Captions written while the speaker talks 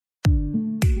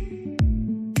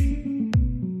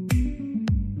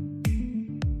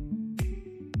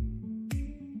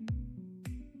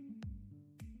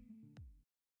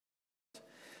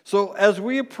So as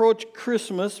we approach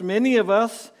Christmas, many of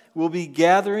us will be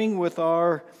gathering with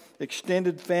our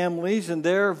extended families, and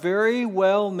there very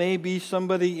well may be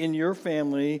somebody in your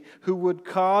family who would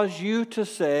cause you to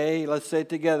say, let's say it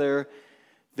together,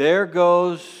 "There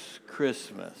goes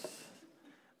Christmas."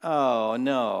 Oh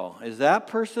no, is that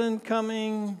person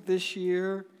coming this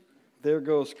year? There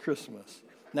goes Christmas.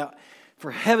 Now,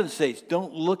 for heaven's sakes,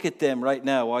 don't look at them right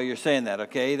now while you're saying that,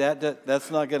 okay?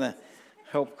 That's not going to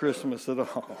help Christmas at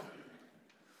all.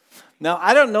 Now,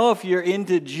 I don't know if you're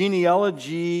into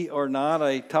genealogy or not.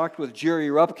 I talked with Jerry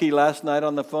Rupke last night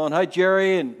on the phone. Hi,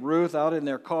 Jerry and Ruth out in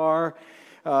their car.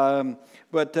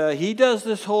 But he does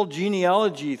this whole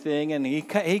genealogy thing, and he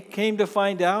came to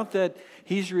find out that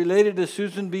he's related to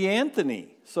Susan B.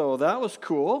 Anthony. So that was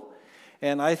cool.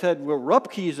 And I said, well,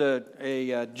 Rupke's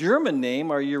a German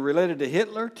name. Are you related to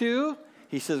Hitler too?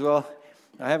 He says, well,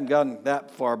 I haven't gotten that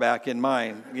far back in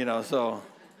mine, so,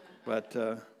 but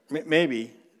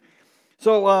maybe.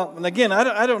 So, and again,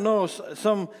 I don't know,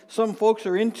 some folks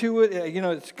are into it.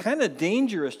 It's kind of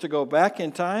dangerous to go back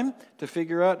in time to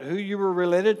figure out who you were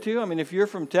related to. I mean, if you're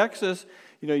from Texas,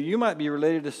 you might be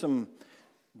related to some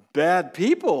bad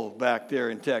people back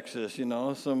there in Texas,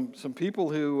 some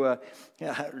people who,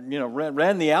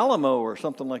 ran the Alamo or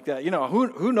something like that.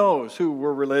 Who knows who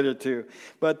we're related to.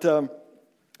 But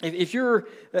if you're,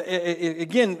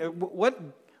 again,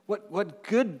 what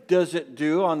good does it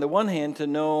do on the one hand to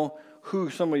know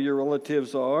who some of your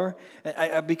relatives are?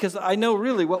 Because I know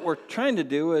really what we're trying to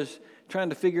do is trying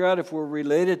to figure out if we're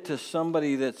related to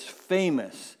somebody that's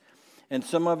famous. And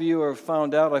some of you have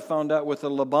found out, I found out with the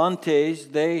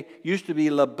Labantes, they used to be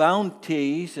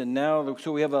Labountes, and now,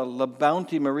 so we have a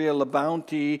Labounte, Maria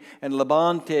Labounte, and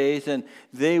Labantes, and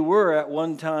they were at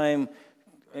one time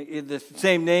the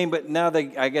same name, but now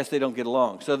I guess they don't get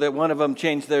along. So that one of them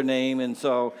changed their name, and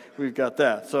so we've got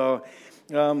that. So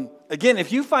again,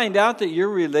 if you find out that you're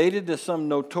related to some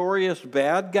notorious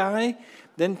bad guy,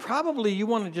 then probably you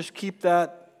want to just keep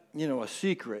that, a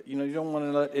secret. You don't want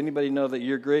to let anybody know that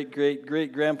your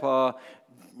great-great-great-grandpa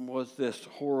was this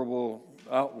horrible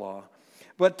outlaw.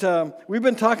 But we've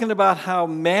been talking about how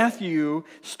Matthew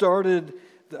started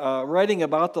writing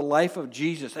about the life of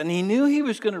Jesus. And he knew he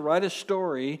was going to write a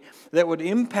story that would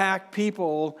impact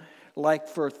people like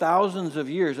for thousands of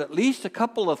years, at least a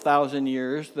couple of thousand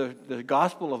years. The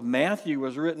Gospel of Matthew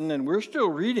was written, and we're still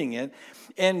reading it.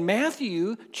 And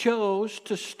Matthew chose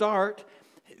to start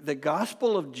the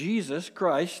Gospel of Jesus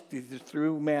Christ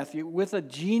through Matthew with a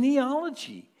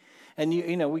genealogy. And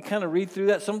we kind of read through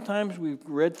that. Sometimes we've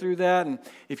read through that, and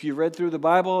if you read through the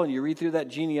Bible and you read through that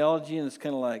genealogy, and it's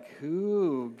kind of like,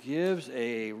 who gives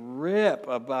a rip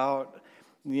about,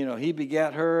 he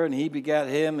begat her, and he begat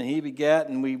him, and he begat,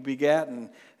 and we begat,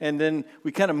 and then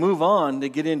we kind of move on to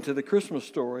get into the Christmas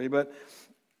story. But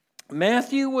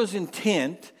Matthew was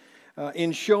intent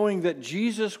in showing that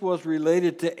Jesus was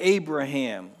related to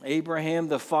Abraham. Abraham,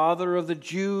 the father of the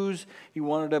Jews. He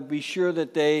wanted to be sure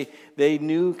that they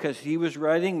knew, because he was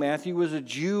writing. Matthew was a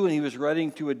Jew, and he was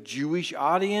writing to a Jewish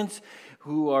audience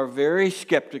who are very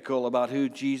skeptical about who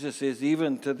Jesus is,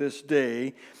 even to this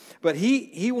day. But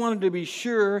he wanted to be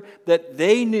sure that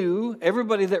they knew,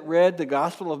 everybody that read the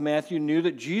Gospel of Matthew knew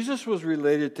that Jesus was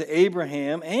related to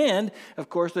Abraham, and, of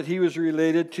course, that he was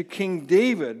related to King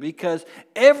David, because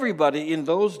everybody in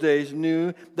those days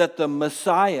knew that the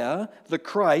Messiah, the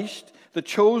Christ, the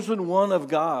chosen one of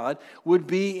God, would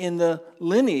be in the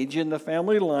lineage, in the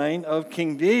family line of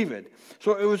King David.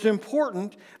 So it was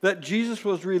important that Jesus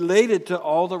was related to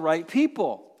all the right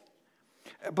people.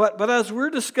 But as we're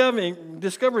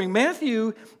discovering,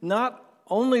 Matthew not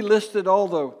only listed all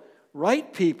the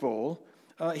right people,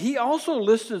 he also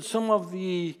listed some of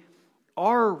the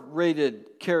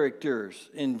R-rated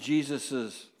characters in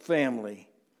Jesus' family.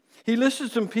 He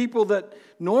listed some people that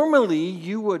normally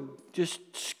you would just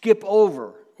skip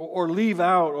over or leave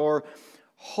out or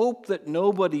hope that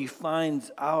nobody finds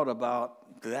out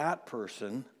about that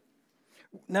person.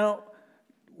 Now,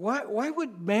 why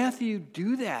would Matthew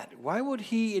do that? Why would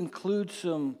he include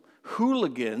some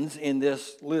hooligans in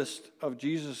this list of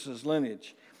Jesus'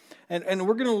 lineage? And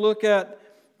we're going to look at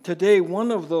today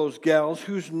one of those gals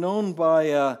who's known by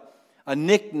a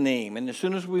nickname. And as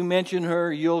soon as we mention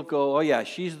her, you'll go, oh yeah,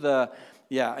 she's the,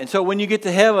 yeah. And so when you get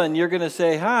to heaven, you're going to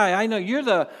say, hi, I know you're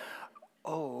the,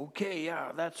 oh, okay,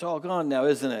 yeah, that's all gone now,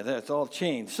 isn't it? That's all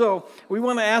changed. So we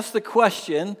want to ask the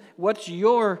question, what's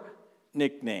your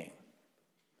nickname?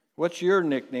 What's your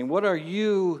nickname? What are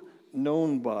you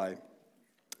known by?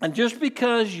 And just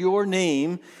because your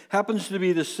name happens to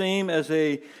be the same as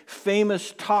a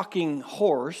famous talking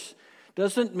horse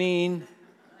doesn't mean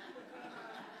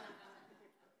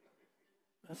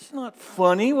That's not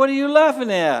funny. What are you laughing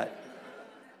at?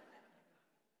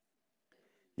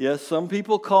 Yes, some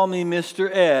people call me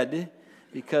Mr. Ed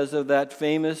because of that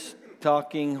famous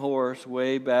talking horse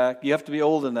way back. You have to be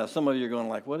old enough. Some of you are going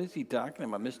like, what is he talking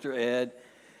about, Mr. Ed?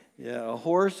 Yeah, a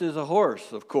horse is a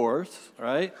horse, of course,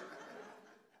 right?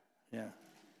 Yeah.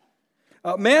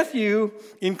 Matthew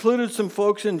included some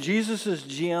folks in Jesus'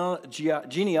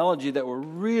 genealogy that were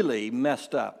really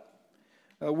messed up.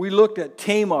 We looked at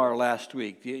Tamar last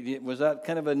week. Was that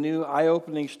kind of a new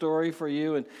eye-opening story for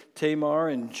you? And Tamar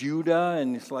and Judah,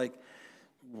 and it's like,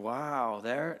 wow,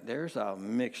 there's a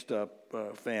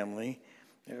mixed-up family.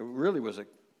 It really was a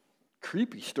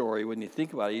creepy story when you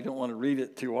think about it. You don't want to read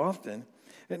it too often.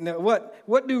 Now,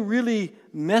 what do really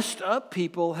messed-up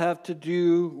people have to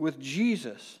do with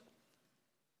Jesus?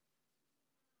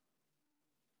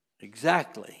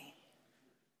 Exactly,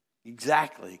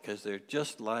 because they're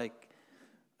just like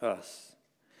us.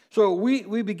 So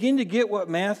we begin to get what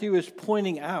Matthew is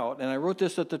pointing out, and I wrote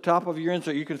this at the top of your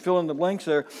insert. You can fill in the blanks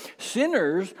there.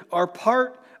 Sinners are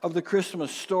part of the Christmas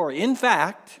story. In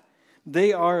fact,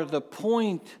 they are the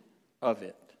point of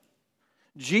it.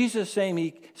 Jesus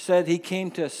said he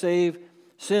came to save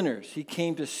sinners. He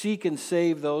came to seek and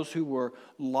save those who were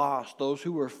lost, those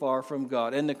who were far from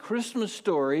God. And the Christmas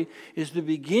story is the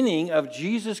beginning of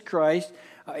Jesus Christ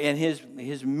and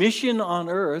his mission on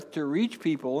earth to reach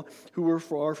people who were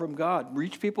far from God,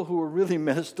 reach people who were really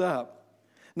messed up.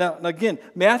 Now again,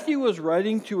 Matthew was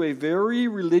writing to a very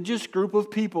religious group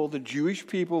of people, the Jewish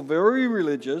people, very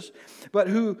religious, but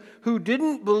who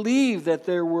didn't believe that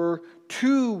there were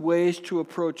two ways to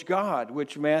approach God,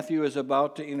 which Matthew is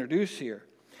about to introduce here.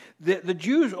 The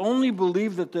Jews only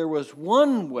believed that there was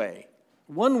one way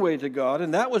to God,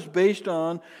 and that was based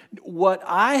on what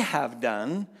I have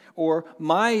done or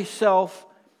my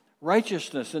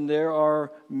self-righteousness. And there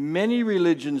are many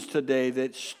religions today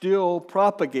that still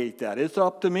propagate that. It's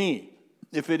up to me.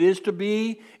 If it is to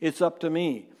be, it's up to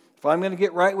me. If I'm going to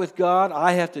get right with God,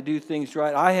 I have to do things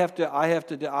right. I have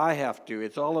to.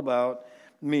 It's all about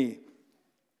me.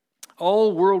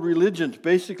 All world religions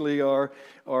basically are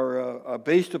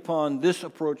based upon this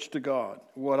approach to God.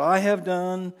 What I have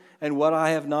done and what I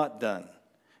have not done.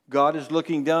 God is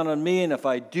looking down on me, and if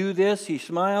I do this, he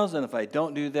smiles, and if I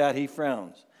don't do that, he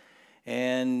frowns.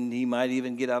 And he might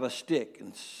even get out a stick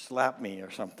and slap me or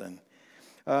something.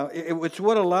 It's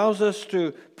what allows us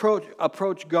to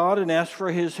approach God and ask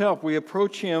for his help. We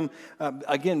approach him,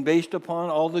 again, based upon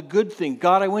all the good things.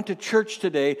 God, I went to church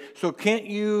today, so can't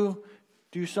you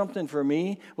do something for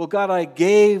me? Well, God, I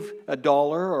gave $1,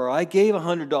 or I gave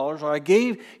 $100, or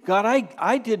God,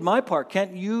 I did my part.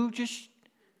 Can't you just...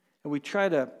 And we try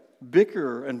to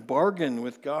bicker and bargain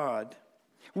with God.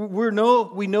 We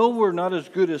know we're not as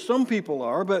good as some people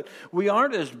are, but we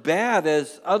aren't as bad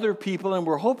as other people, and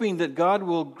we're hoping that God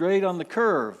will grade on the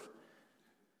curve.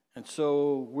 And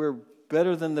so we're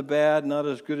better than the bad, not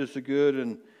as good as the good,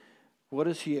 and what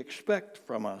does he expect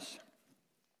from us?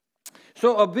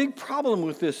 So a big problem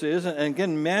with this is, and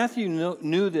again, Matthew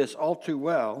knew this all too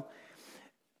well,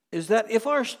 is that if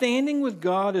our standing with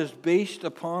God is based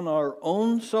upon our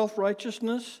own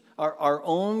self-righteousness, our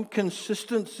own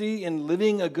consistency in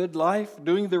living a good life,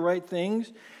 doing the right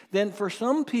things, then for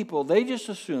some people, they just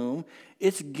assume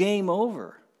it's game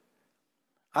over.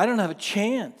 I don't have a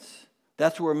chance.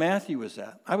 That's where Matthew was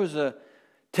at. I was a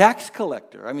tax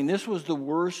collector. I mean, this was the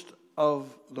worst of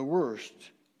the worst.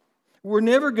 We're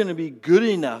never going to be good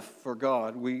enough for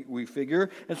God, we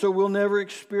figure, and so we'll never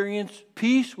experience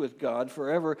peace with God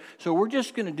forever. So we're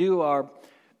just going to do our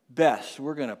best.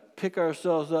 We're going to pick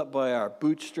ourselves up by our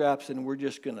bootstraps, and we're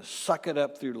just going to suck it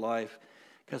up through life,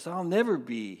 because I'll never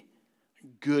be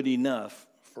good enough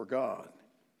for God.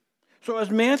 So as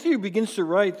Matthew begins to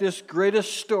write this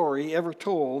greatest story ever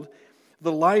told,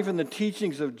 the life and the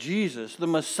teachings of Jesus, the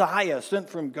Messiah sent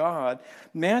from God,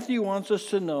 Matthew wants us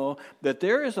to know that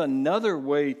there is another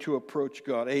way to approach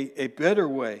God, a better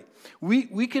way.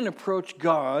 We can approach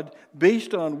God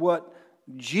based on what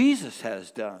Jesus has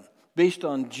done, based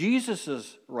on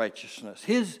Jesus' righteousness,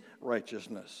 his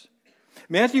righteousness.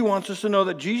 Matthew wants us to know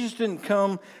that Jesus didn't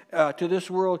come to this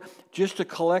world just to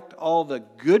collect all the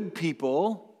good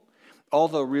people, all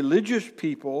the religious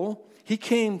people. He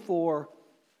came for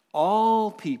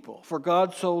all people. For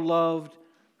God so loved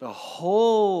the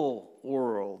whole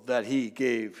world that he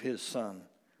gave his Son.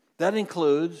 That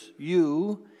includes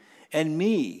you and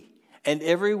me and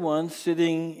everyone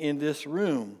sitting in this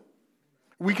room.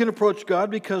 We can approach God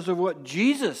because of what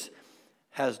Jesus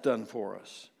has done for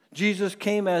us. Jesus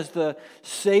came as the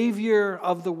Savior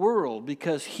of the world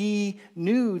because he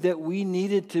knew that we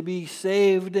needed to be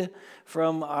saved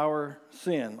from our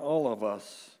sin, all of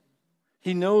us.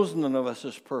 He knows none of us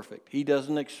is perfect. He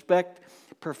doesn't expect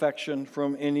perfection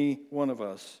from any one of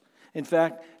us. In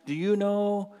fact, do you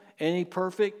know any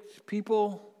perfect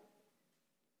people?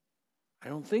 I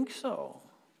don't think so.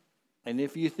 And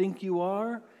if you think you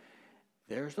are,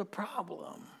 there's a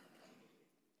problem.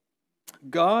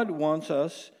 God wants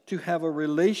us to have a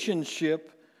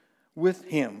relationship with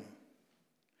him.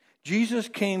 Jesus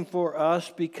came for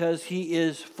us because he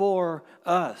is for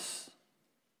us.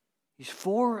 He's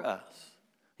for us.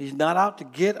 He's not out to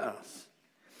get us.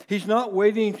 He's not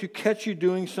waiting to catch you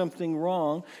doing something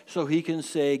wrong so he can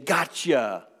say,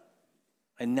 gotcha,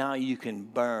 and now you can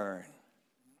burn.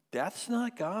 That's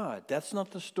not God. That's not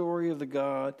the story of the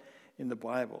God in the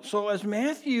Bible. So as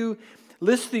Matthew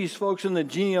lists these folks in the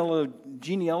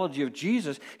genealogy of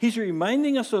Jesus, he's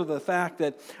reminding us of the fact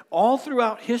that all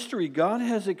throughout history, God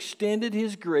has extended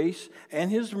his grace and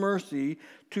his mercy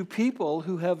to people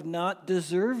who have not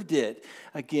deserved it.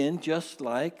 Again, just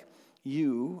like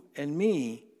you and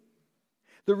me.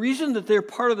 The reason that they're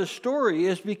part of the story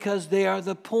is because they are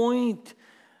the point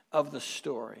of the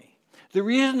story. The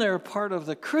reason they're a part of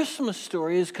the Christmas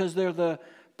story is because they're the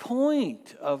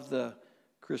point of the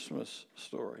Christmas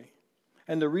story.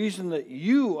 And the reason that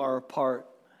you are a part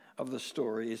of the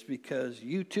story is because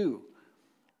you too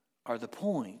are the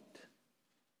point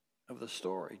of the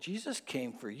story. Jesus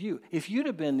came for you. If you'd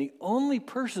have been the only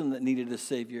person that needed a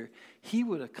Savior, he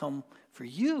would have come for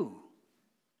you.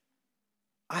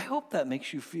 I hope that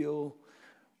makes you feel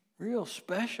real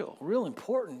special, real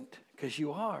important, because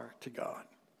you are to God.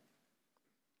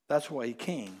 That's why he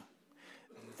came.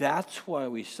 That's why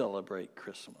we celebrate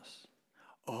Christmas.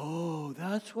 Oh,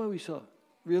 that's why we celebrate.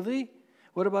 Really?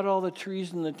 What about all the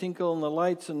trees and the tinkle and the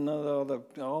lights and all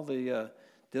the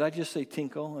did I just say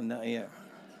tinkle? And yeah.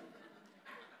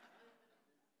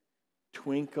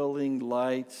 Twinkling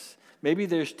lights. Maybe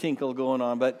there's tinkle going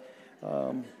on, but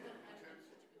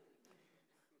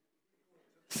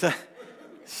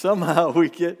somehow we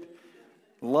get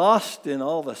lost in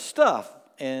all the stuff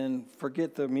and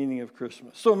forget the meaning of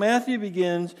Christmas. So Matthew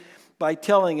begins by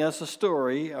telling us a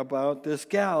story about this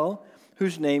gal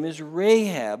whose name is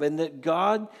Rahab, and that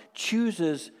God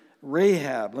chooses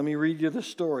Rahab. Let me read you the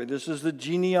story. This is the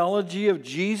genealogy of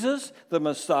Jesus, the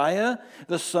Messiah,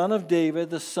 the son of David,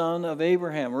 the son of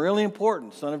Abraham. Really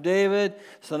important. Son of David,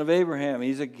 son of Abraham.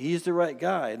 He's the right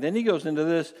guy. And then he goes into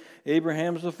this.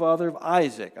 Abraham's the father of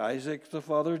Isaac. Isaac's the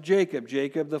father of Jacob.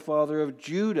 Jacob the father of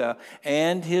Judah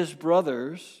and his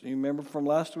brothers. You remember from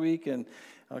last week? And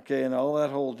all that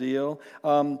whole deal.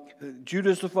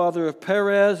 Judah's the father of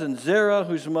Perez and Zerah,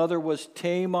 whose mother was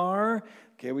Tamar.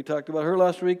 Okay, we talked about her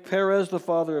last week. Perez, the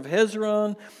father of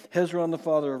Hezron. Hezron, the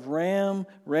father of Ram.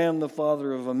 Ram, the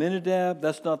father of Amminadab.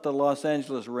 That's not the Los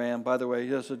Angeles Ram, by the way.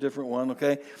 That's a different one,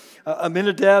 okay?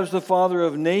 Amminadab's the father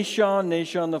of Nahshon.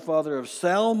 Nahshon, the father of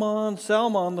Salmon.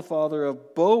 Salmon, the father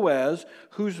of Boaz,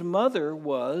 whose mother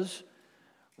was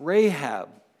Rahab.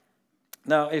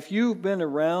 Now, if you've been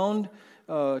around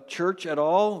church at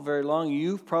all very long,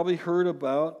 you've probably heard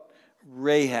about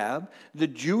Rahab. The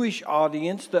Jewish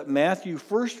audience that Matthew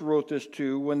first wrote this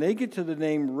to, when they get to the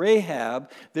name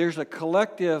Rahab, there's a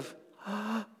collective,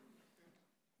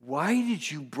 why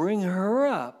did you bring her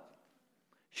up?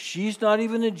 She's not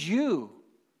even a Jew,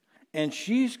 and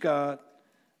she's got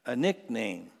a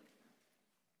nickname.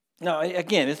 Now,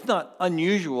 again, it's not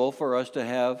unusual for us to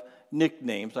have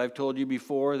nicknames. I've told you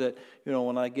before that,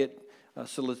 when I get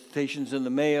solicitations in the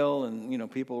mail,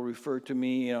 and people refer to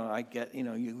me. I get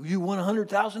you won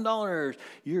 $100,000.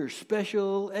 You're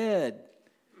special ed.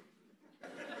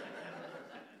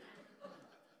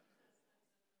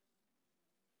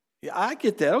 Yeah, I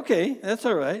get that. Okay, that's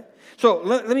all right. So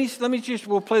let me just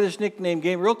we'll play this nickname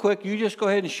game real quick. You just go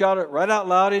ahead and shout it right out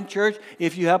loud in church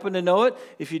if you happen to know it.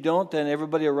 If you don't, then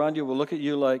everybody around you will look at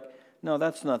you like, no,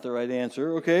 that's not the right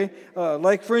answer. Okay,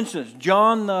 like for instance,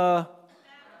 John the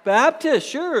Baptist,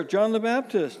 sure, John the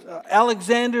Baptist.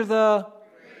 Alexander the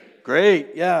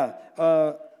Great, yeah.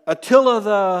 Attila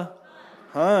the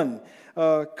Hun.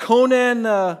 Conan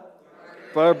the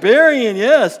Barbarian,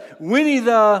 yes. Winnie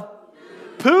the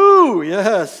Pooh,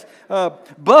 yes.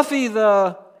 Buffy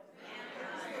the...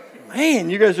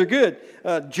 Man, you guys are good.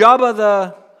 Jabba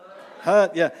the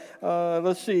Hutt, yeah.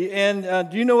 Let's see. And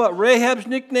do you know what Rahab's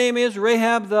nickname is?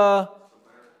 Rahab the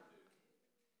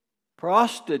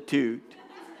Prostitute.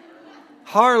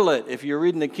 Harlot, if you're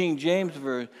reading the King James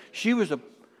version. She was a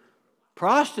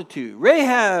prostitute.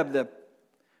 Rahab the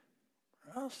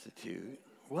prostitute.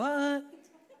 What?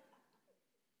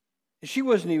 She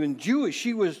wasn't even Jewish.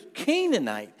 She was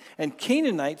Canaanite. And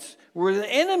Canaanites were the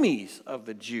enemies of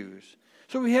the Jews.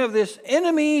 So we have this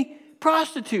enemy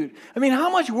prostitute. I mean, how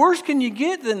much worse can you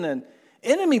get than an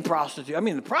enemy prostitute? I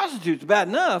mean, the prostitute's bad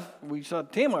enough. We saw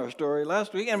Tamar's story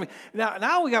last week. And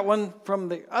now we got one from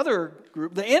the other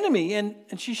group, the enemy, and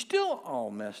she's still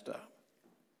all messed up.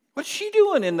 What's she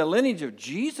doing in the lineage of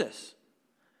Jesus?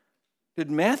 Did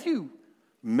Matthew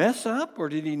mess up, or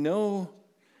did he know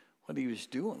what he was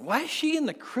doing? Why is she in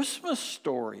the Christmas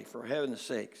story, for heaven's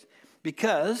sakes?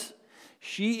 Because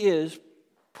she is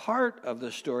part of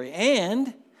the story,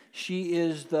 and she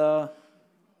is the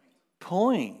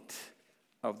point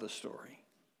of the story.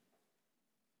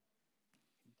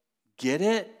 Get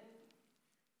it?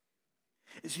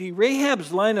 See,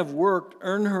 Rahab's line of work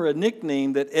earned her a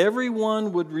nickname that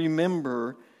everyone would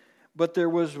remember, but there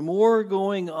was more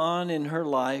going on in her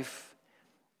life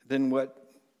than what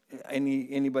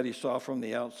anybody saw from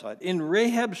the outside. In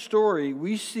Rahab's story,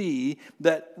 we see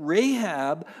that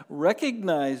Rahab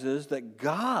recognizes that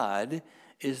God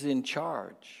is in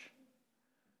charge.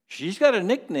 She's got a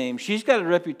nickname, she's got a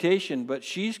reputation, but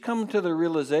she's come to the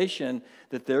realization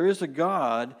that there is a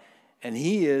God and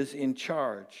he is in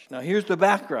charge. Now here's the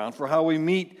background for how we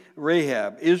meet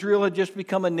Rahab. Israel had just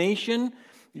become a nation.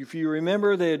 If you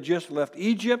remember, they had just left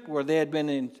Egypt, where they had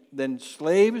been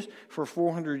slaves for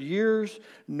 400 years.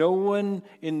 No one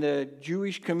in the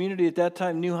Jewish community at that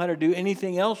time knew how to do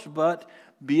anything else but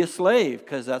be a slave,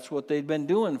 because that's what they'd been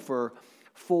doing for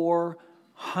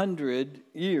 400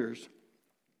 years.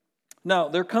 Now,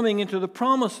 they're coming into the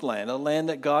promised land, a land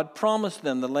that God promised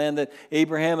them, the land that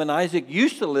Abraham and Isaac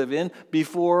used to live in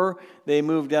before they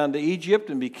moved down to Egypt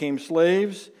and became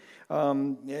slaves.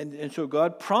 And so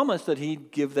God promised that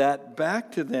he'd give that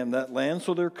back to them, that land.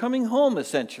 So they're coming home,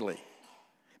 essentially.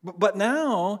 But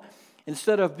now,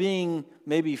 instead of being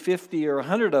maybe 50 or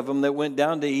 100 of them that went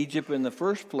down to Egypt in the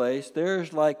first place,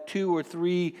 there's like 2 or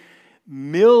 3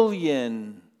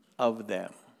 million of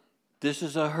them. This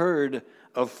is a herd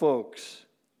of folks.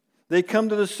 They come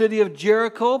to the city of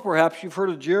Jericho. Perhaps you've heard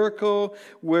of Jericho,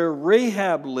 where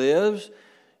Rahab lives,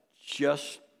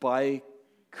 just by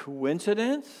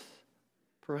coincidence.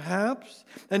 Perhaps.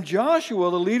 And Joshua,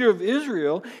 the leader of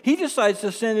Israel, he decides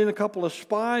to send in a couple of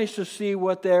spies to see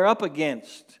what they're up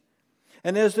against.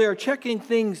 And as they're checking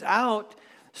things out,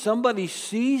 somebody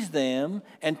sees them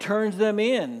and turns them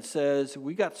in, says,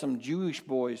 we got some Jewish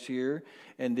boys here,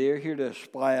 and they're here to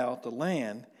spy out the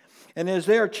land. And as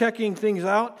they are checking things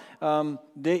out,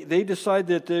 they decide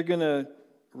that they're going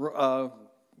to,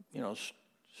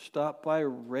 stop by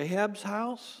Rahab's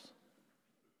house.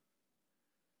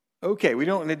 Okay,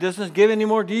 it doesn't give any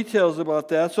more details about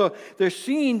that. So they're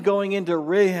seen going into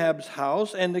Rahab's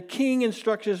house, and the king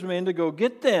instructs his men to go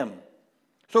get them.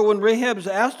 So when Rahab's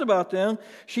asked about them,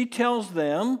 she tells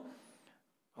them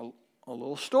a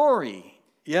little story.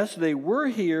 Yes, they were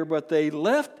here, but they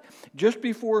left just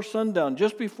before sundown,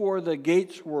 just before the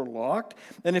gates were locked.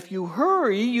 And if you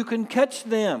hurry, you can catch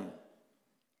them.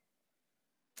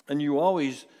 And you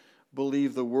always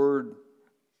believe the word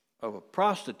of a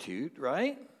prostitute,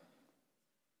 right?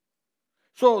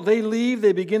 So they leave,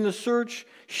 they begin the search.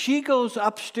 She goes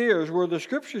upstairs where the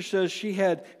scripture says she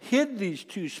had hid these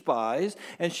 2 spies,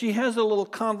 and she has a little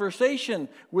conversation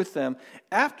with them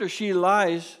after she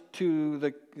lies to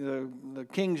the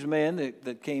king's men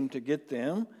that came to get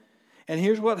them. And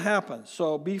here's what happens.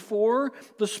 So before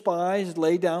the spies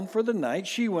lay down for the night,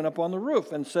 she went up on the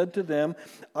roof and said to them,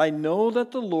 I know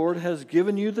that the Lord has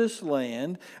given you this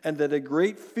land, and that a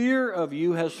great fear of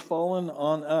you has fallen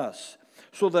on us,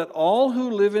 so that all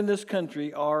who live in this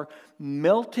country are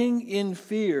melting in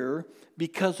fear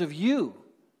because of you.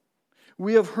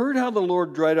 We have heard how the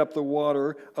Lord dried up the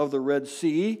water of the Red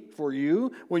Sea for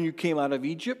you when you came out of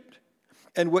Egypt,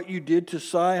 and what you did to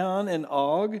Sihon and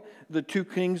Og, the 2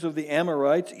 kings of the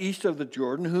Amorites east of the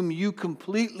Jordan, whom you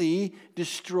completely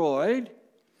destroyed.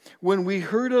 When we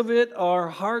heard of it, our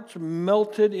hearts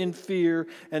melted in fear,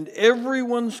 and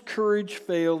everyone's courage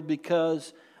failed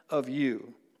because of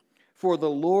you. For the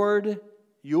Lord,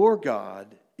 your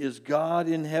God, is God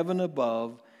in heaven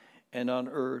above and on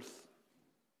earth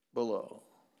below.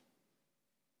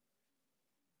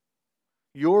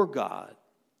 Your God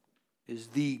is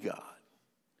the God.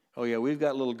 Oh yeah, we've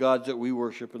got little gods that we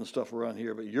worship and stuff around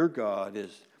here, but your God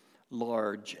is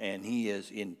large and he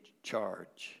is in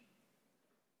charge.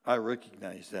 I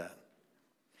recognize that.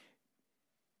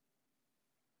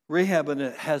 Rahab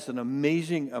has an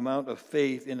amazing amount of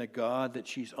faith in a God that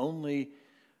she's only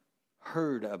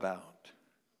heard about.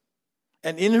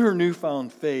 And in her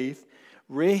newfound faith,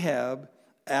 Rahab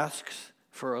asks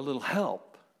for a little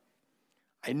help.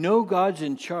 I know God's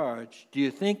in charge. Do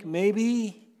you think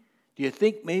maybe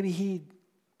he'd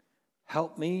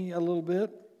help me a little bit?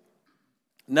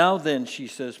 Now then, she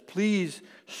says, please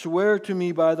swear to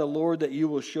me by the Lord that you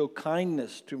will show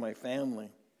kindness to my family,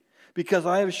 because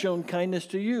I have shown kindness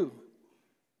to you.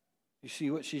 You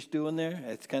see what she's doing there?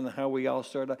 It's kind of how we all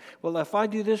start out. Well, if I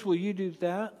do this, will you do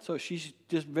that? So she's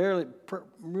just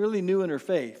really new in her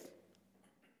faith.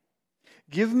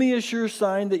 Give me a sure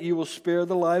sign that you will spare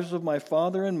the lives of my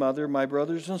father and mother, my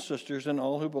brothers and sisters, and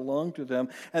all who belong to them,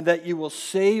 and that you will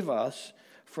save us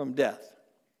from death.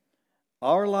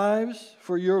 Our lives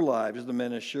for your lives, the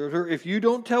men assured her. If you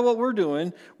don't tell what we're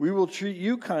doing, we will treat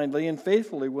you kindly and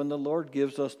faithfully when the Lord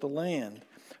gives us the land.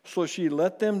 So she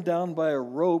let them down by a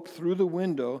rope through the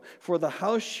window, for the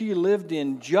house she lived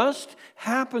in just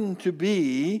happened to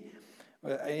be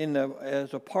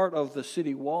as a part of the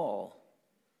city wall.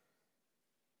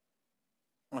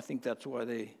 I think that's why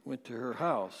they went to her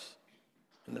house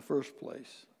in the first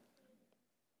place.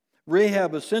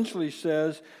 Rahab essentially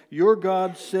says, your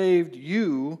God saved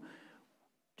you.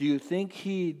 Do you think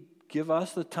he'd give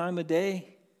us the time of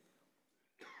day?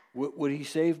 Would he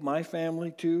save my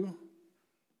family too?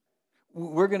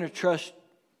 We're going to trust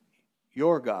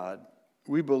your God.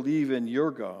 We believe in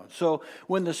your God. So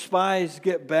when the spies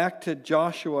get back to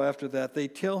Joshua after that, they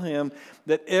tell him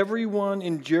that everyone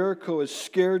in Jericho is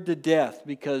scared to death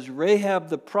because Rahab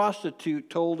the prostitute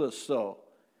told us so.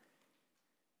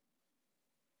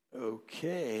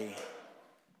 Okay.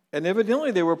 And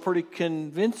evidently they were pretty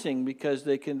convincing because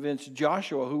they convinced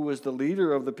Joshua, who was the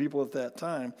leader of the people at that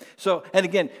time. So, and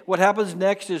again, what happens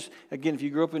next is, again, if you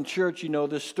grew up in church, you know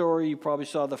this story. You probably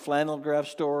saw the flannel graph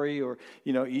story, or,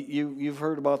 you know, you've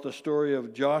heard about the story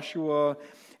of Joshua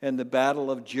and the Battle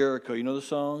of Jericho. You know the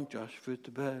song? Joshua at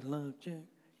the Battle of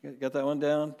Jericho. Got that one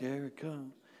down? Jericho.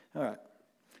 All right.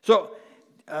 So,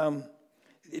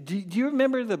 do you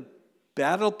remember the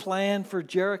battle plan for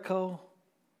Jericho?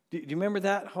 Do you remember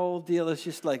that whole deal? It's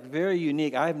just like very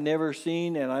unique. I've never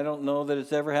seen, and I don't know that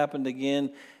it's ever happened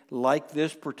again, like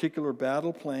this particular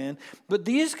battle plan. But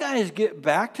these guys get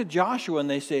back to Joshua and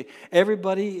they say,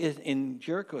 everybody in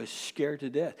Jericho is scared to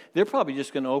death. They're probably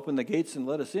just going to open the gates and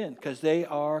let us in because they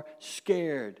are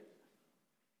scared.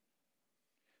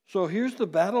 So here's the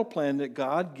battle plan that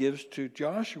God gives to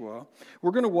Joshua.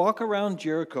 We're going to walk around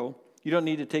Jericho. You don't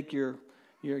need to take your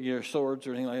swords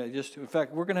or anything like that. Just, in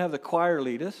fact, we're going to have the choir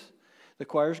lead us. The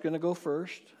choir's going to go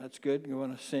first. That's good. You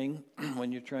want to sing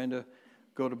when you're trying to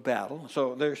go to battle.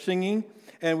 So they're singing,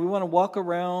 and we want to walk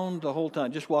around the whole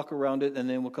time. Just walk around it, and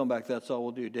then we'll come back. That's all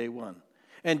we'll do, day 1.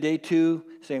 And day 2,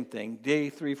 same thing. Day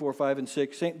 3, 4, 5, and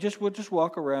 6, same. We'll just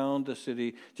walk around the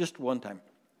city just one time.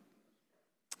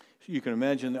 So you can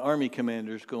imagine the army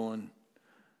commanders going,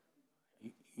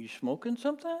 you smoking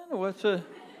something? Or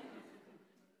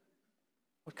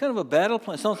what kind of a battle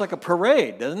plan? Sounds like a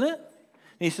parade, doesn't it?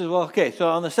 And he says, well, okay, so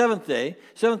on the seventh day,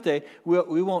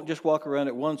 we won't just walk around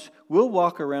it once. We'll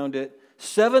walk around it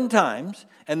 7 times,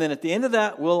 and then at the end of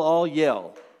that, we'll all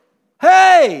yell,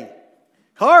 hey,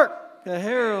 hark, the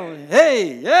herald,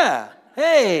 hey, yeah,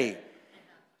 hey.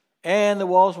 And the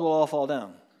walls will all fall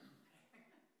down.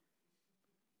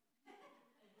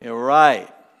 You're right.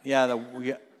 Yeah,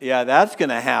 that's going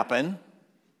to happen.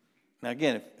 Now,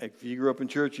 again, if you grew up in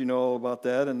church, you know all about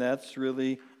that, and that's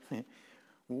really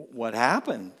what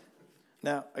happened.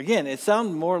 Now, again, it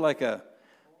sounds more like a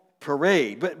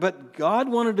parade, but God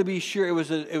wanted to be sure it was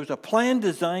a plan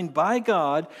designed by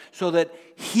God so that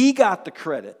He got the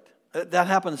credit. That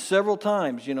happened several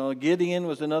times. You know, Gideon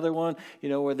was another one, you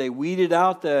know, where they weeded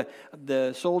out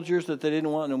the soldiers that they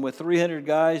didn't want. And with 300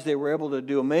 guys, they were able to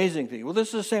do amazing things. Well, this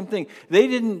is the same thing. They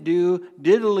didn't do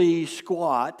diddly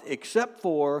squat except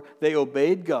for they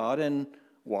obeyed God and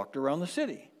walked around the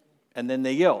city. And then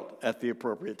they yelled at the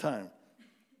appropriate time.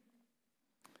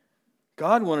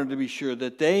 God wanted to be sure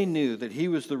that they knew that He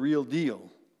was the real deal.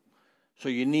 So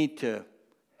you need to,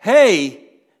 hey,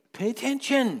 pay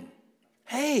attention.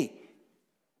 Hey.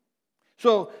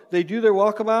 So they do their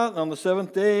walkabout, and on the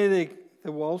 7th day,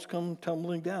 the walls come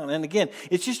tumbling down. And again,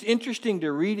 it's just interesting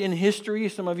to read in history.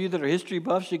 Some of you that are history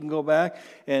buffs, you can go back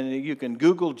and you can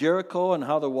Google Jericho and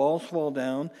how the walls fall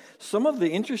down. Some of the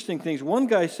interesting things, one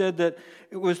guy said that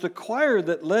it was the choir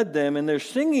that led them, and their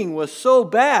singing was so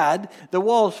bad, the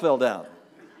walls fell down.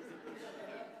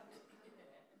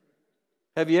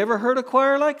 Have you ever heard a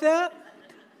choir like that?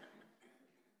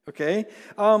 Okay.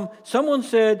 Someone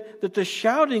said that the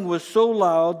shouting was so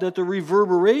loud that the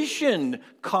reverberation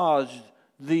caused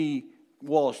the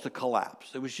walls to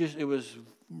collapse. It was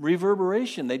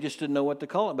reverberation. They just didn't know what to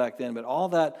call it back then. But all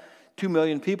that 2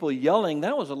 million people yelling,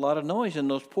 that was a lot of noise, and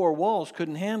those poor walls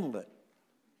couldn't handle it.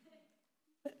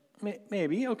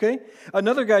 Maybe, okay.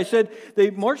 Another guy said they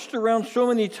marched around so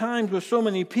many times with so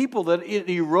many people that it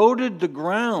eroded the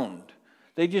ground.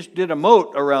 They just did a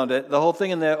moat around it. The whole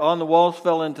thing on the walls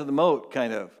fell into the moat,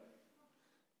 kind of.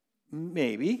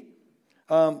 Maybe.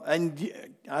 And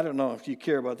I don't know if you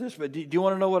care about this, but do you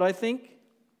want to know what I think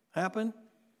happened?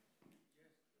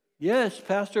 Yes,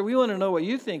 Pastor, we want to know what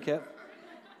you think happened.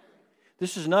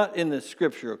 This is not in the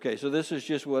scripture, okay? So this is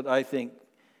just what I think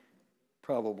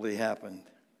probably happened.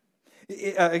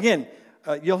 Again,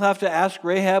 you'll have to ask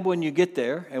Rahab when you get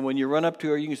there, and when you run up to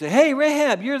her, you can say, "Hey,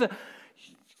 Rahab, you're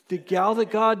the gal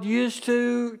that God used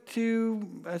to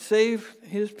save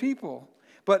His people."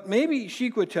 But maybe she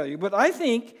could tell you. But I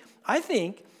think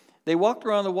they walked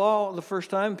around the wall the first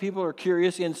time. People are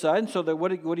curious inside, and so what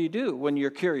do you do when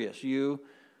you're curious? You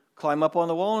climb up on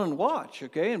the wall and watch,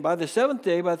 okay? And by the seventh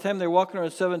day, by the time they're walking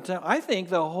around the seventh time, I think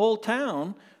the whole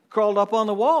town crawled up on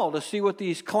the wall to see what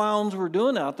these clowns were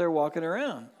doing out there walking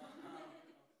around.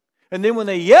 And then when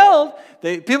they yelled,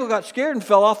 people got scared and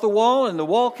fell off the wall, and the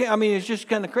wall came. I mean, it's just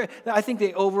kind of crazy. I think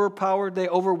they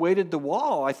overweighted the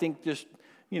wall. I think just,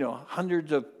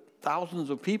 hundreds of thousands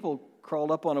of people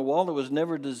crawled up on a wall that was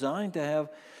never designed to have.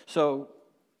 So,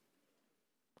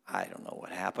 I don't know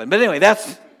what happened. But anyway,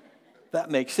 that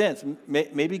makes sense.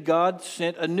 Maybe God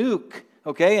sent a nuke.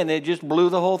 Okay, and they just blew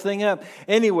the whole thing up.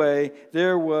 Anyway,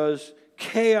 there was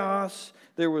chaos.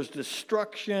 There was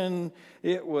destruction.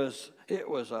 It was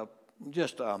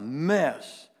just a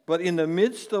mess. But in the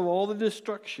midst of all the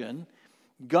destruction,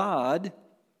 God,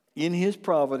 in His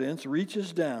providence,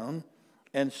 reaches down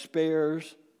and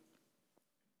spares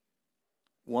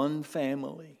one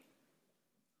family.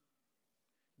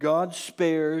 God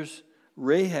spares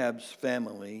Rahab's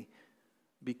family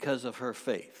because of her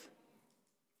faith.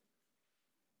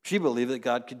 She believed that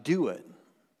God could do it.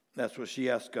 That's what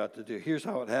she asked God to do. Here's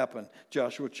how it happened.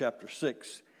 Joshua chapter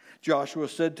 6. Joshua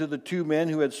said to the two men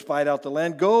who had spied out the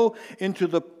land, "Go into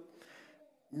the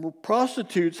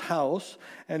prostitute's house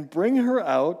and bring her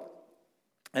out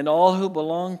and all who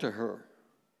belong to her,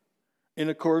 in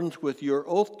accordance with your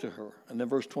oath to her." And then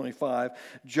verse 25,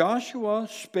 Joshua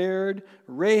spared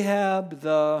Rahab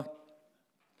the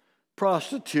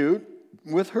prostitute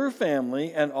with her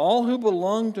family and all who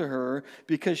belonged to her,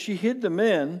 because she hid the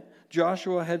men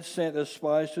Joshua had sent as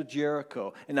spies to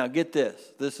Jericho. And now get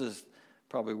this. This is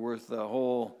probably worth the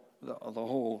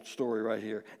whole story right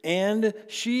here. And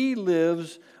she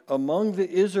lives among the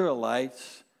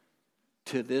Israelites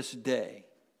to this day.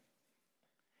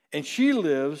 And she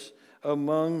lives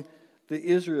among the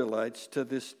Israelites to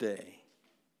this day.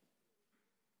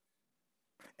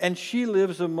 And she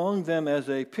lives among them as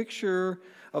a picture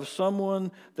of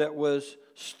someone that was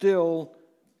still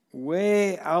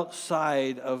way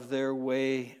outside of their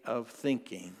way of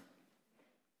thinking.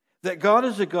 That God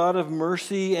is a God of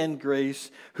mercy and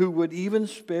grace who would even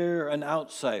spare an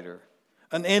outsider,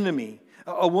 an enemy,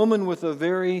 a woman with a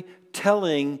very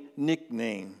telling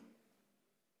nickname.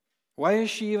 Why is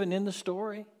she even in the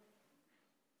story?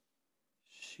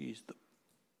 She's the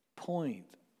point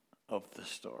of the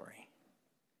story.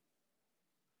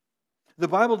 The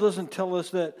Bible doesn't tell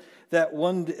us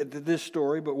this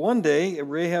story, but one day,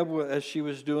 Rahab, as she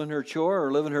was doing her chore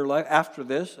or living her life after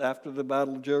the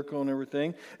Battle of Jericho and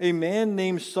everything, a man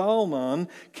named Solomon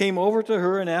came over to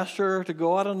her and asked her to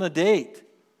go out on a date.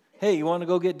 Hey, you want to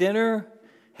go get dinner?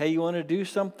 Hey, you want to do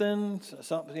something?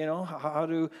 How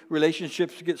do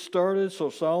relationships get started?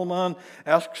 So Solomon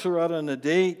asks her out on a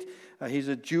date. He's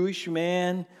a Jewish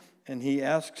man, and he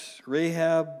asks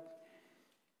Rahab,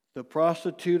 the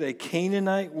prostitute, a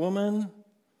Canaanite woman.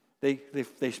 They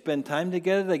spend time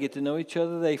together. They get to know each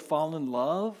other. They fall in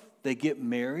love. They get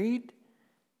married.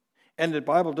 And the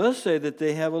Bible does say that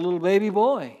they have a little baby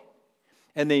boy.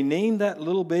 And they named that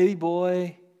little baby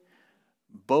boy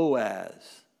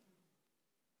Boaz.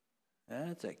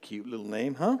 That's a cute little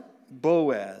name, huh?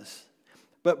 Boaz.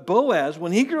 But Boaz,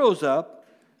 when he grows up,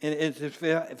 and in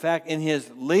fact, in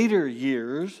his later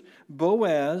years,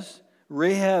 Boaz,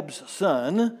 Rahab's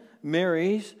son,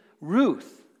 marries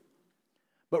Ruth.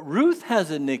 But Ruth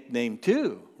has a nickname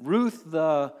too. Ruth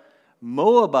the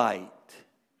Moabite.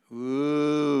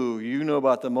 Ooh, you know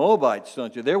about the Moabites,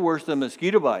 don't you? They're worse than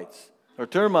mosquito bites or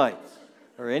termites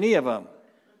or any of them.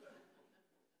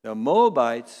 The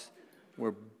Moabites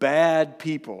were bad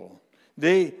people.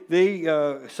 They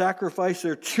sacrificed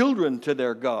their children to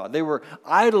their God. They were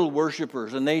idol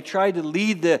worshipers, and they tried to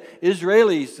lead the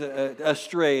Israelis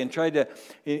astray and tried to,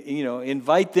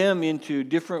 invite them into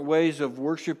different ways of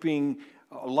worshiping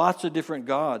lots of different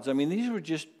gods. I mean, these were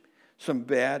just some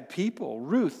bad people.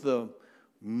 Ruth, the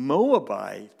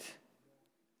Moabite.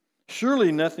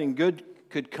 Surely nothing good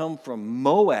could come from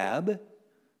Moab,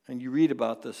 and you read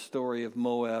about the story of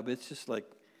Moab, it's just like,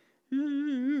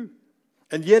 and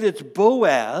yet it's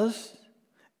Boaz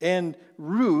and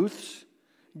Ruth's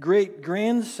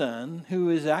great-grandson who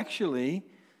is actually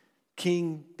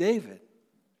King David.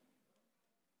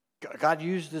 God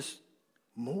used this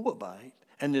Moabite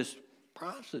and this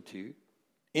prostitute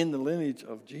in the lineage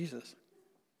of Jesus.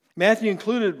 Matthew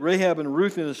included Rahab and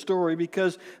Ruth in the story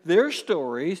because their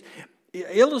stories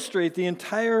illustrate the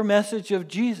entire message of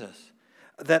Jesus.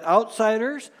 That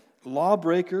outsiders,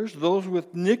 lawbreakers, those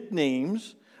with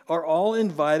nicknames are all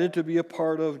invited to be a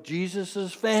part of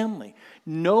Jesus' family.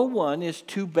 No one is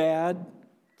too bad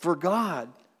for God.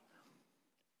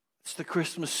 It's the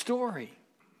Christmas story.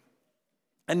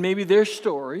 And maybe their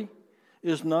story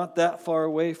is not that far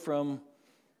away from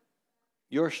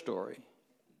your story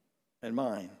and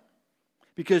mine.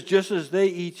 Because just as they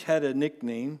each had a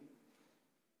nickname,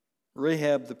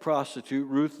 Rahab the prostitute,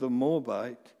 Ruth the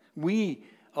Moabite, we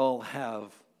all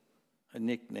have a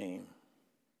nickname.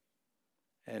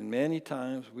 And many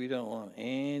times we don't want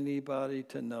anybody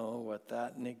to know what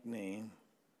that nickname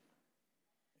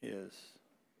is.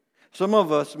 Some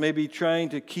of us may be trying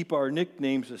to keep our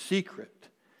nicknames a secret.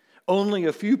 Only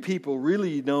a few people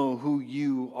really know who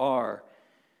you are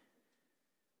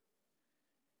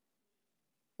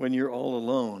when you're all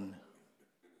alone,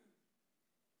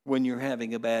 when you're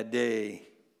having a bad day,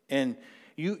 and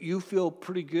you feel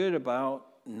pretty good about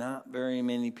not very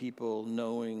many people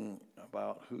knowing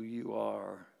about who you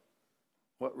are,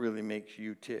 what really makes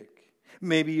you tick.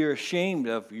 Maybe you're ashamed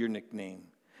of your nickname,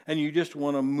 and you just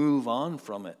want to move on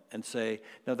from it and say,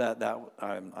 no,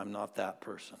 I'm not that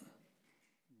person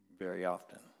very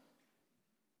often.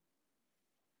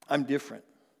 I'm different.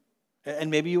 And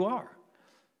maybe you are.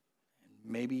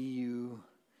 Maybe you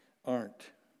aren't.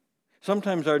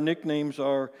 Sometimes our nicknames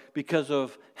are because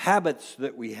of habits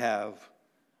that we have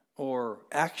or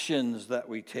actions that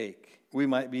we take. We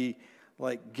might be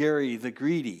like Gary the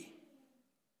Greedy,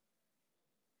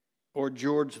 or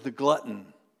George the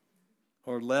Glutton,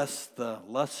 or Les the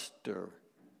Luster,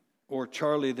 or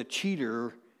Charlie the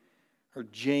Cheater, or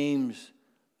James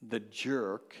the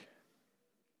Jerk,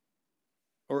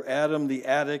 or Adam the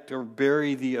Addict, or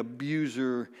Barry the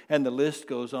Abuser, and the list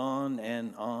goes on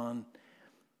and on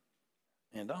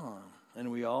and on.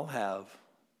 And we all have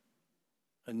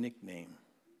a nickname.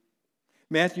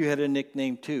 Matthew had a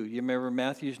nickname too. You remember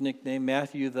Matthew's nickname?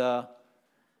 Matthew the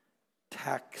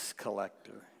tax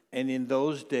collector. And in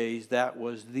those days, that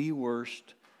was the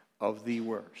worst of the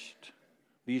worst.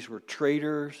 These were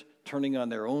traitors turning on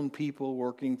their own people,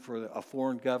 working for a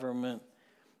foreign government.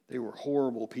 They were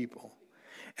horrible people.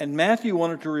 And Matthew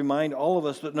wanted to remind all of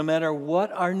us that no matter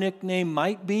what our nickname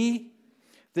might be,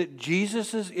 that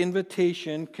Jesus'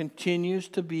 invitation continues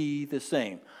to be the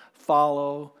same.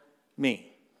 Follow me.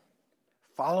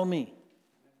 Follow me.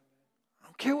 I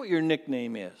don't care what your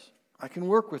nickname is. I can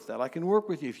work with that. I can work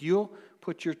with you if you'll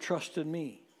put your trust in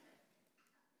me.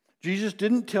 Jesus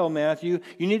didn't tell Matthew,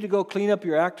 you need to go clean up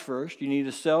your act first. You need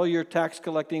to sell your tax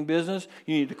collecting business.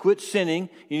 You need to quit sinning.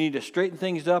 You need to straighten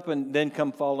things up and then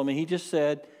come follow me. He just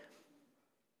said,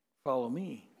 follow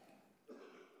me.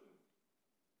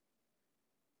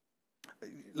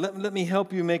 Let me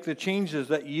help you make the changes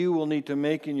that you will need to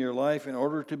make in your life in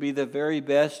order to be the very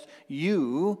best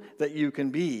you that you can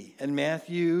be. And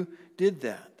Matthew did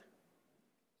that.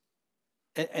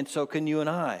 And so can you and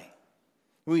I.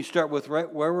 We start with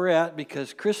right where we're at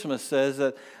because Christmas says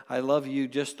that I love you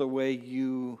just the way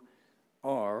you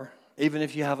are, even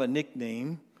if you have a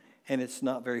nickname and it's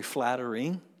not very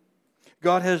flattering.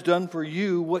 God has done for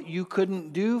you what you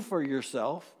couldn't do for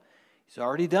yourself. He's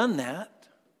already done that.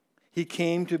 He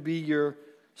came to be your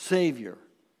Savior.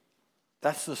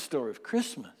 That's the story of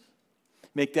Christmas.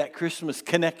 Make that Christmas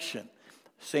connection.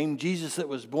 Same Jesus that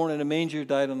was born in a manger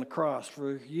died on the cross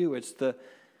for you. It's the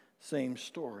same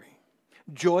story.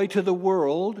 Joy to the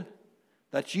world,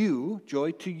 that's you.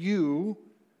 Joy to you,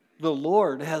 the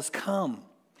Lord has come.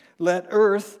 Let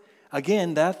earth,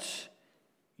 again, that's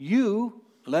you.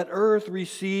 Let earth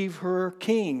receive her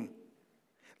King.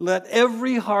 Let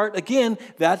every heart, again,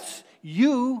 that's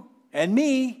you and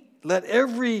me. Let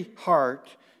every heart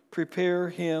prepare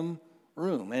him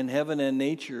room. And heaven and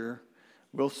nature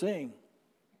will sing.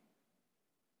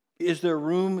 Is there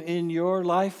room in your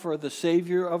life for the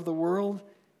Savior of the world?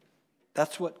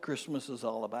 That's what Christmas is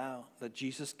all about, that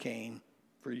Jesus came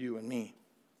for you and me.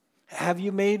 Have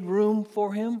you made room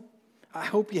for him? I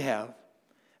hope you have.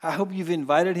 I hope you've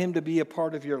invited him to be a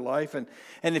part of your life. And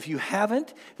if you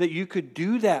haven't, that you could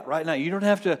do that right now. You don't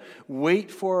have to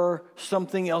wait for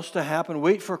something else to happen.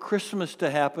 Wait for Christmas to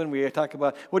happen. We talk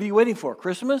about, what are you waiting for?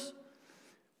 Christmas?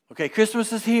 Okay,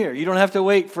 Christmas is here. You don't have to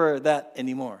wait for that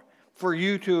anymore. For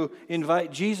you to invite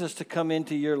Jesus to come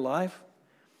into your life,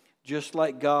 just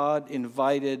like God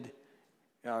invited,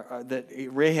 that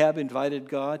Rahab invited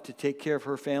God to take care of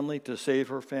her family, to save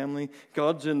her family.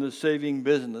 God's in the saving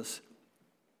business.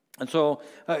 And so,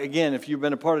 again, if you've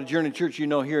been a part of Journey Church, you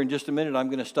know here in just a minute I'm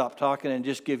going to stop talking and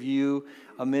just give you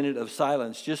a minute of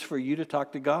silence just for you to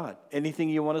talk to God. Anything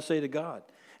you want to say to God.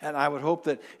 And I would hope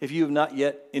that if you have not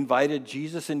yet invited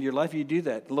Jesus into your life, you do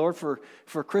that. Lord,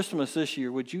 for Christmas this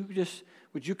year, would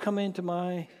you come into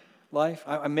my life?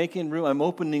 I'm making room. I'm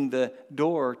opening the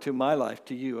door to my life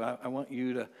to you. I want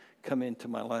you to come into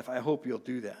my life. I hope you'll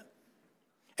do that.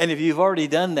 And if you've already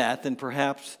done that, then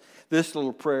perhaps this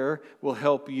little prayer will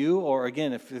help you. Or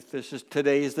again, if this is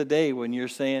today is the day when you're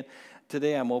saying,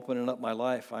 today I'm opening up my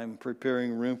life. I'm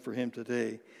preparing room for him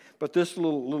today. But this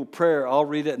little prayer, I'll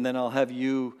read it and then I'll have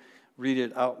you read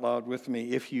it out loud with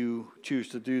me if you choose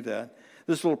to do that.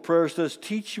 This little prayer says,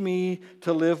 teach me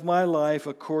to live my life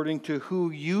according to who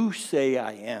you say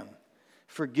I am.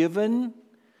 Forgiven,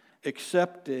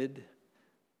 accepted,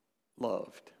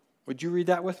 loved. Would you read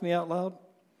that with me out loud?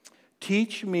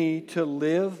 Teach me to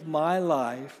live my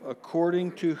life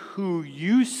according to who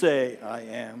you say I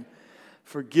am.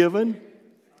 Forgiven,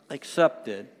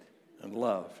 accepted, and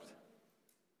loved.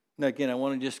 Now again, I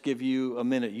want to just give you a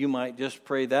minute. You might just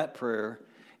pray that prayer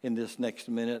in this next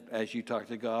minute as you talk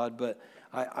to God. But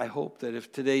I hope that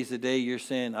if today's the day you're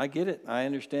saying, I get it. I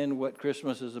understand what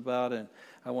Christmas is about, and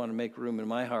I want to make room in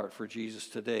my heart for Jesus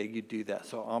today. You do that.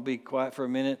 So I'll be quiet for a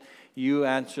minute. You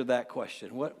answer that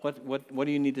question. What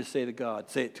do you need to say to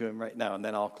God? Say it to him right now, and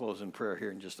then I'll close in prayer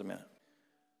here in just a minute.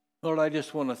 Lord, I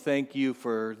just want to thank you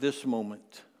for this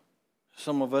moment.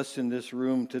 Some of us in this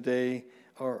room today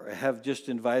have just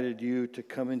invited you to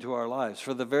come into our lives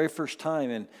for the very first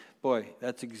time. And boy,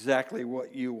 that's exactly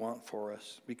what you want for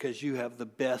us, because you have the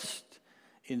best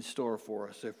in store for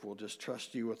us if we'll just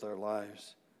trust you with our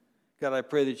lives. God, I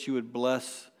pray that you would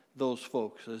bless those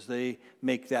folks as they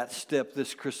make that step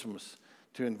this Christmas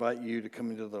to invite you to come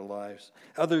into their lives.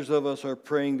 Others of us are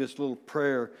praying this little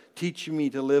prayer, teach me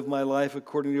to live my life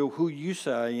according to who you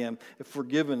say I am,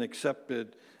 forgiven,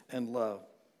 accepted, and loved.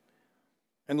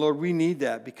 And Lord, we need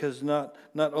that, because not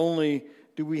only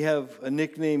do we have a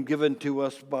nickname given to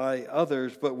us by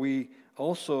others, but we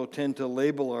also tend to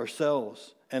label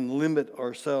ourselves and limit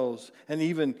ourselves and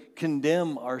even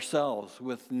condemn ourselves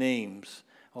with names.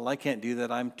 Well, I can't do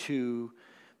that. I'm too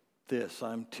this.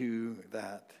 I'm too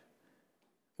that.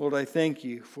 Lord, I thank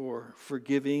you for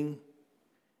forgiving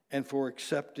and for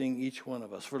accepting each one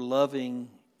of us, for loving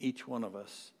each one of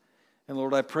us. And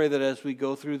Lord, I pray that as we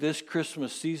go through this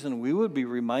Christmas season, we would be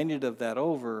reminded of that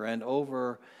over and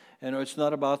over. And it's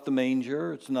not about the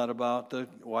manger. It's not about the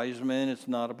wise men. It's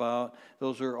not about,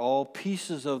 those are all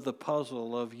pieces of the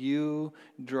puzzle of you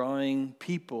drawing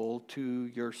people to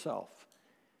yourself.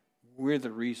 We're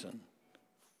the reason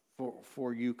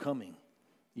for you coming.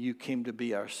 You came to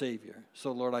be our Savior.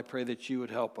 So Lord, I pray that you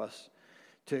would help us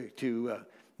to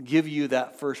give you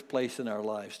that first place in our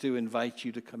lives, to invite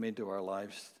you to come into our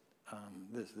lives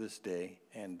this day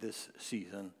and this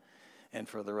season and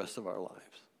for the rest of our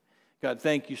lives. God,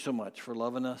 thank you so much for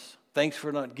loving us. Thanks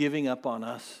for not giving up on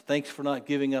us. Thanks for not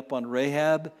giving up on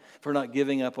Rahab, for not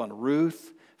giving up on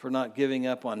Ruth, for not giving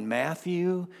up on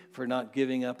Matthew, for not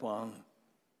giving up on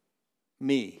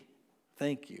me.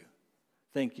 Thank you.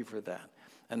 Thank you for that.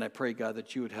 And I pray, God,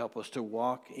 that you would help us to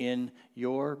walk in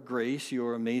your grace,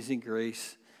 your amazing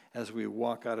grace, as we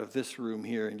walk out of this room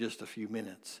here in just a few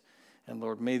minutes. And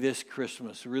Lord, may this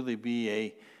Christmas really be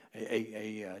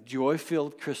a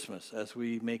joy-filled Christmas as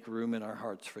we make room in our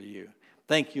hearts for you.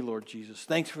 Thank you, Lord Jesus.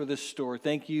 Thanks for this story.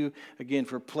 Thank you again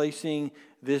for placing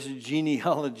this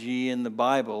genealogy in the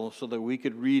Bible so that we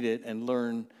could read it and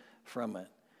learn from it.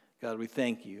 God, we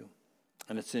thank you.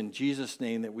 And it's in Jesus'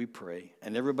 name that we pray.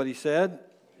 And everybody said,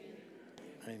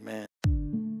 Amen.